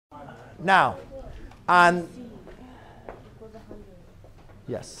Now, on,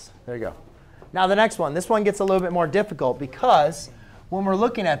 yes, there you go. Now the next one. This one gets a little bit more difficult because when we're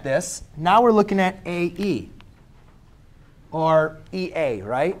looking at this, now we're looking at AE or EA,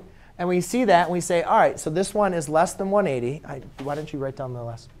 right? And we see that and we say, all right, so this one is less than 180. Why didn't you write down the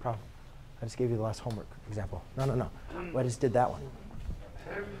last problem? I just gave you the last homework example. No. I just did that one.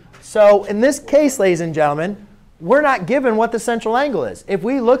 So in this case, ladies and gentlemen, we're not given what the central angle is. If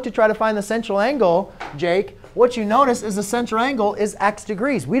we look to try to find the central angle, Jake, what you notice is the central angle is x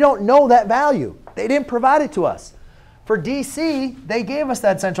degrees. We don't know that value. They didn't provide it to us. For DC, they gave us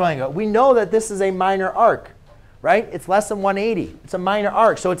that central angle. We know that this is a minor arc, right? It's less than 180. It's a minor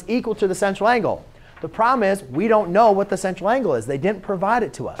arc, so it's equal to the central angle. The problem is we don't know what the central angle is. They didn't provide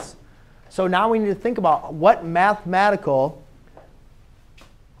it to us. So now we need to think about what mathematical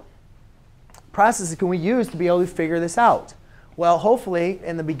processes can we use to be able to figure this out. Well, hopefully,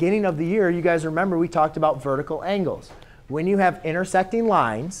 in the beginning of the year, you guys remember we talked about vertical angles. When you have intersecting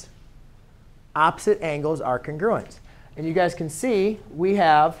lines, opposite angles are congruent. And you guys can see we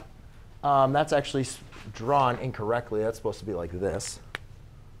have, that's actually drawn incorrectly. That's supposed to be like this.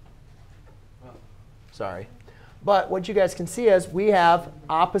 Sorry. But what you guys can see is we have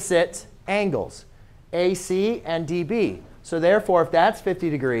opposite angles, AC and DB. So therefore, if that's 50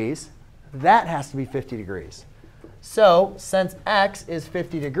 degrees, that has to be 50 degrees. So since x is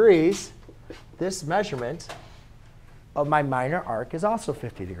 50 degrees, this measurement of my minor arc is also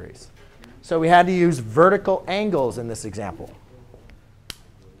 50 degrees. So we had to use vertical angles in this example.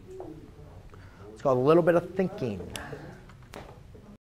 It's called a little bit of thinking.